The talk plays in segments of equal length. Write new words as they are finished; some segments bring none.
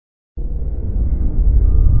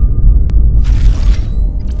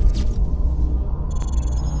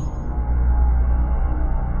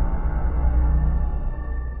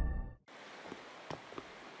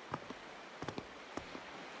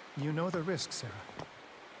risk, Sarah.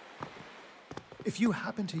 If you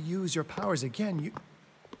happen to use your powers again,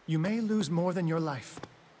 you may lose more than your life.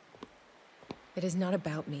 It is not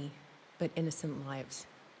about me, but innocent lives.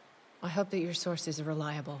 I hope that your sources are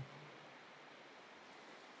reliable.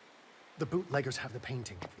 The bootleggers have the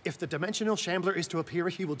painting. If the dimensional shambler is to appear,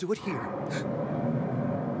 he will do it here.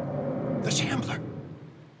 The shambler!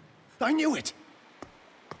 I knew it!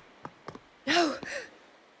 No!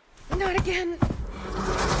 Not again!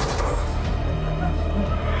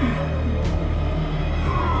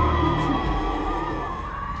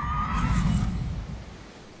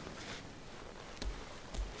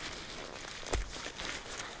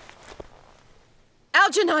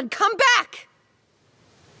 Algernon, come back!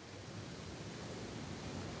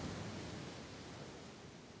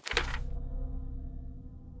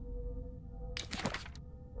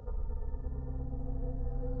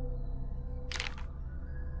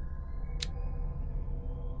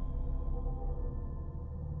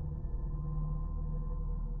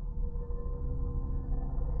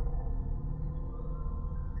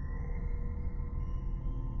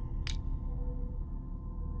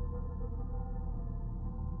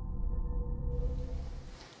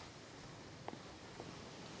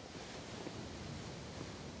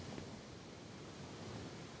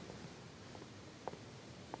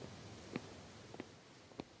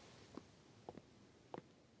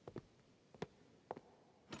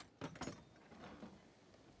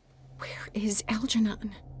 Where is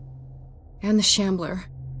Algernon? And the Shambler?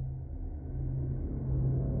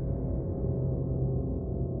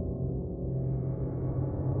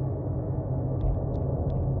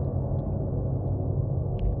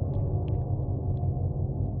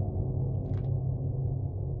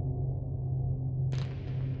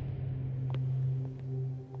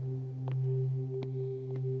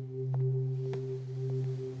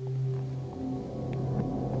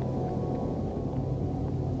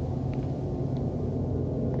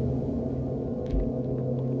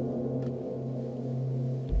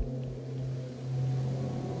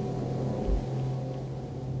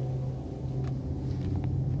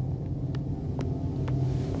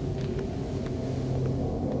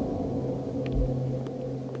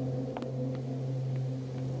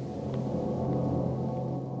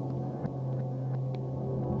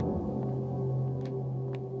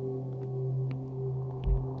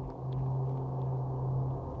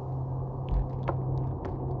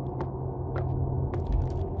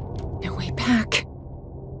 Back.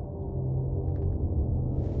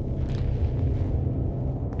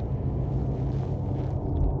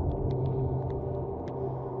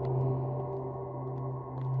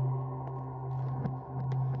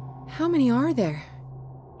 How many are there?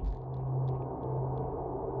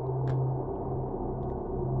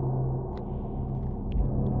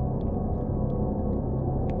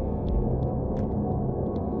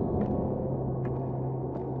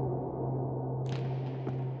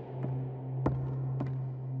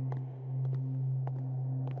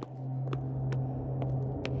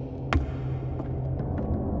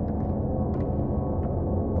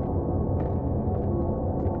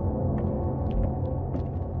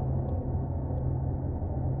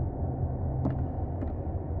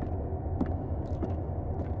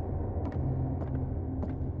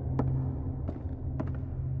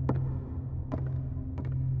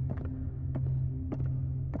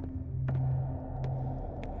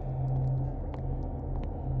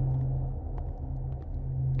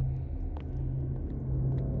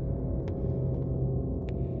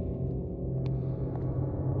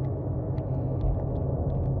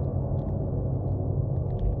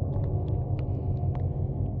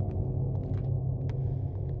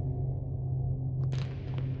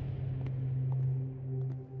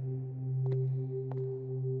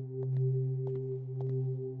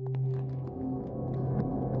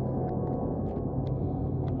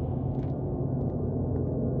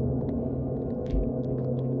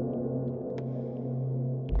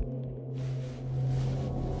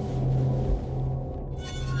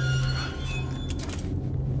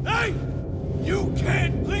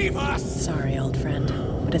 Sorry, old friend,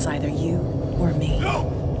 but it's either you or me. No!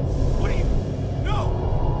 What are you... No!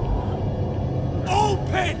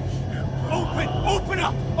 Open! Open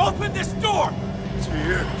up! Open this door! It's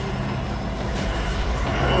here.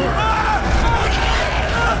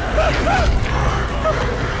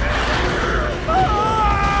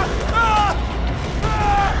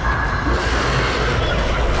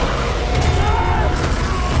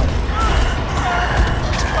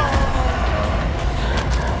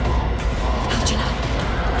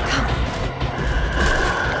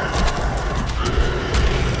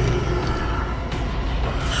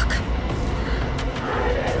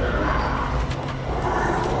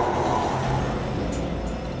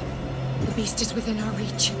 beast is within our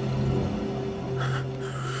reach.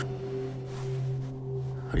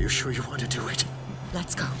 Are you sure you want to do it?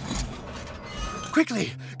 Let's go.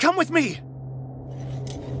 Quickly, come with me!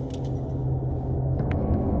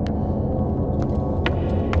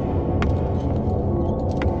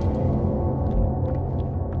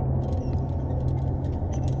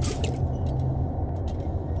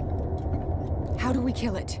 How do we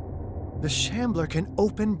kill it? The Shambler can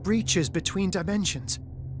open breaches between dimensions.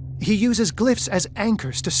 He uses glyphs as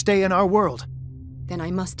anchors to stay in our world. Then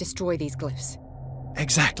I must destroy these glyphs.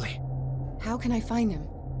 Exactly. How can I find them?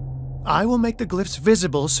 I will make the glyphs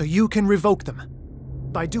visible so you can revoke them.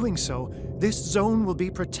 By doing so, this zone will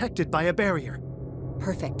be protected by a barrier.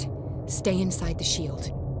 Perfect. Stay inside the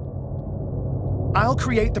shield. I'll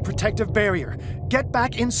create the protective barrier. Get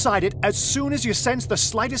back inside it as soon as you sense the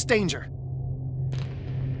slightest danger.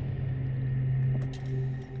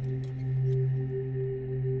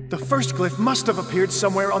 The first glyph must have appeared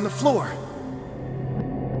somewhere on the floor.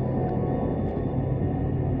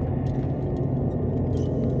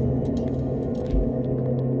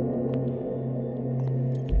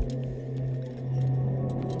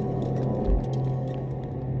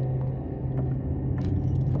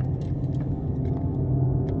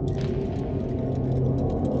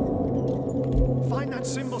 Find that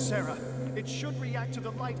symbol, Sarah. It should react to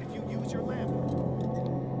the light if you use your lamp.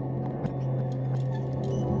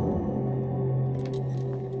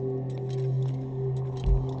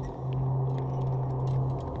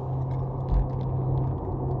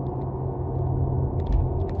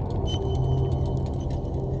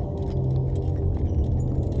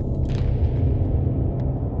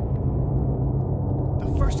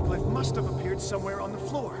 Must have appeared somewhere on the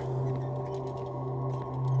floor.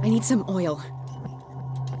 I need some oil.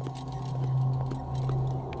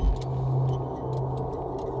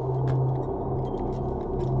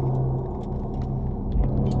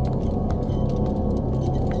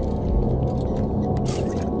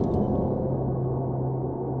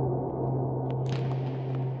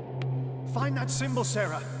 Find that symbol,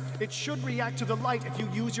 Sarah. It should react to the light if you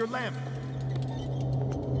use your lamp.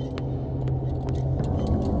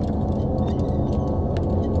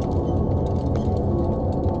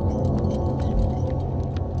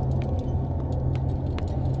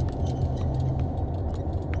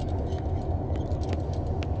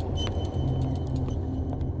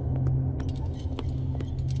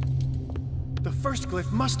 The first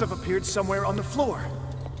glyph must have appeared somewhere on the floor.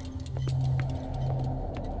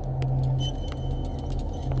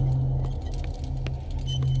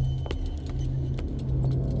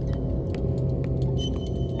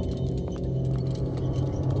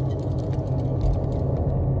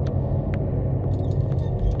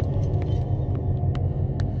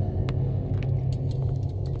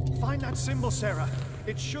 Find that symbol, Sarah.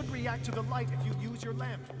 It should react to the light if you use your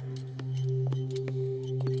lamp.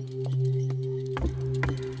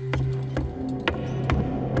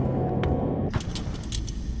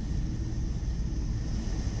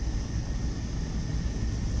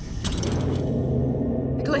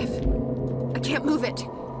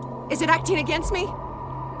 Is it acting against me?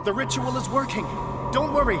 The ritual is working.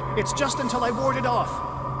 Don't worry, it's just until I ward it off.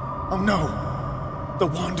 Oh no, the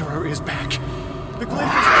Wanderer is back. The glyph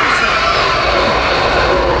is racing.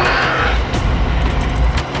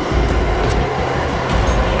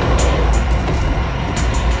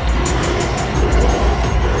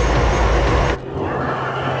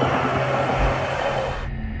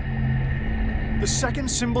 The second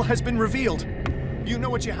symbol has been revealed. You know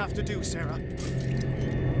what you have to do, Sarah.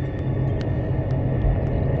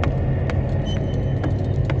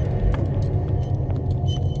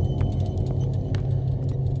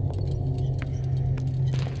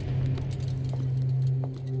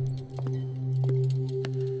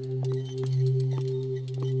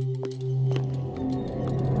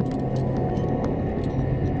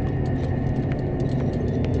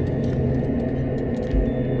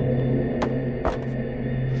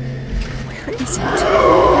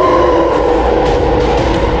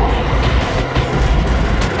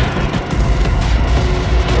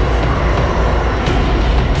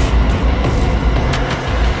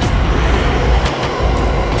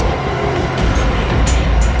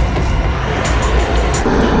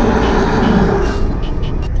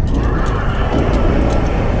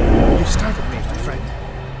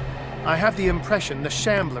 I have the impression the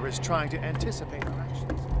Shambler is trying to anticipate our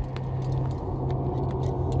actions.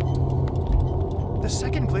 The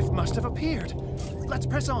second glyph must have appeared. Let's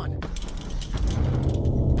press on.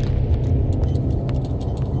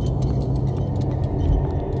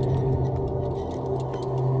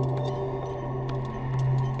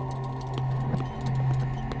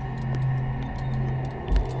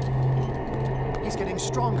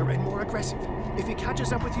 stronger and more aggressive. If he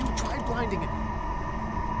catches up with you, try blinding him.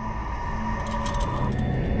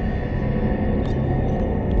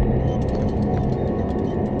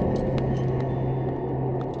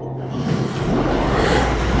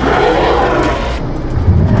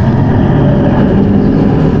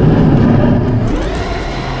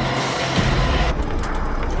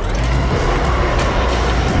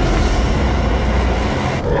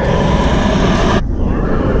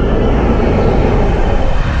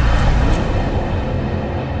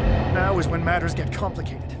 Get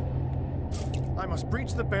complicated. I must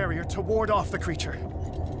breach the barrier to ward off the creature.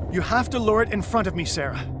 You have to lure it in front of me,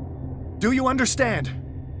 Sarah. Do you understand?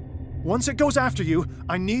 Once it goes after you,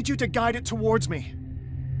 I need you to guide it towards me.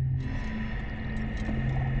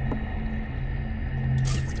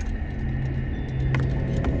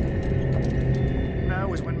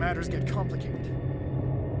 Now is when matters get complicated.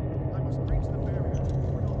 I must breach the barrier to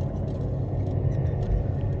ward off the creature.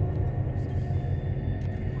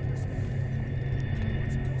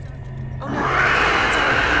 Oh no!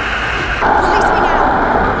 Release me now!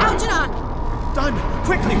 Algernon! Done!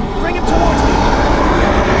 Quickly! Bring him towards me!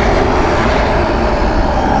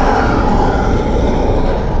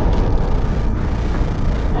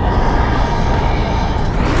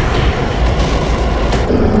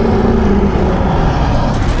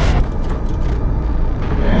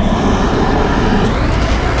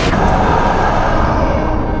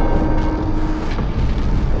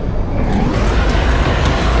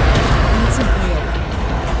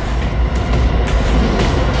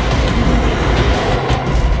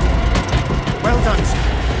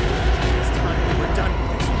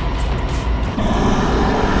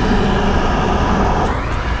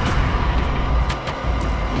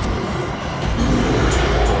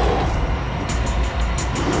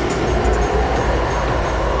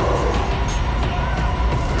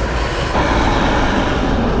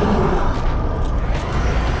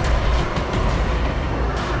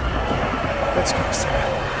 Let's go, Sarah.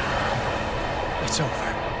 It's over.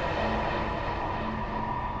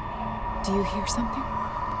 Do you hear something?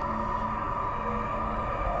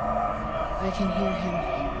 I can hear him.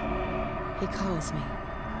 He calls me.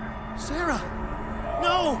 Sarah!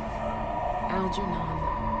 No! Algernon,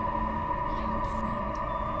 my old friend.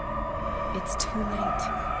 It's too late.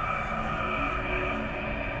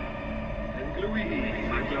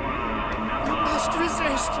 You must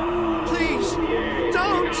resist! Please!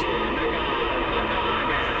 Don't!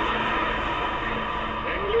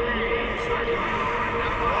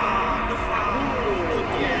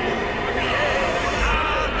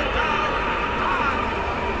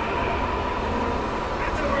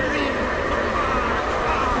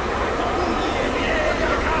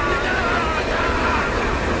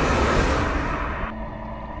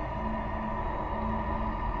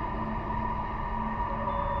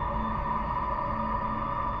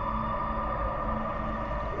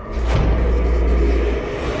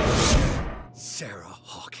 Sarah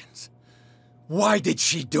Hawkins. Why did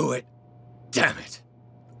she do it? Damn it!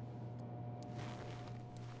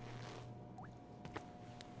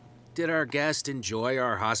 Did our guest enjoy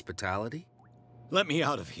our hospitality? Let me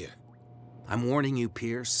out of here. I'm warning you,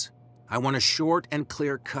 Pierce. I want a short and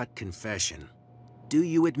clear-cut confession. Do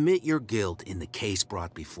you admit your guilt in the case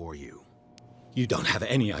brought before you? You don't have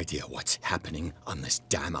any idea what's happening on this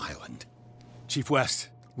damn island. Chief West,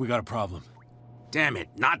 we got a problem. Damn it,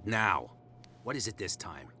 not now. What is it this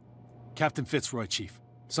time? Captain Fitzroy, Chief.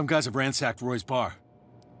 Some guys have ransacked Roy's bar.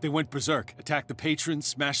 They went berserk, attacked the patrons,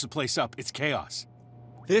 smashed the place up. It's chaos.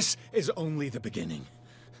 This is only the beginning.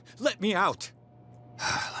 Let me out.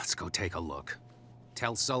 Let's go take a look.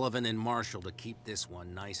 Tell Sullivan and Marshall to keep this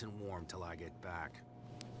one nice and warm till I get back.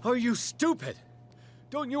 Are you stupid?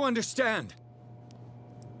 Don't you understand?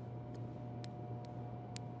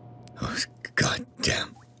 Those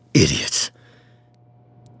goddamn idiots.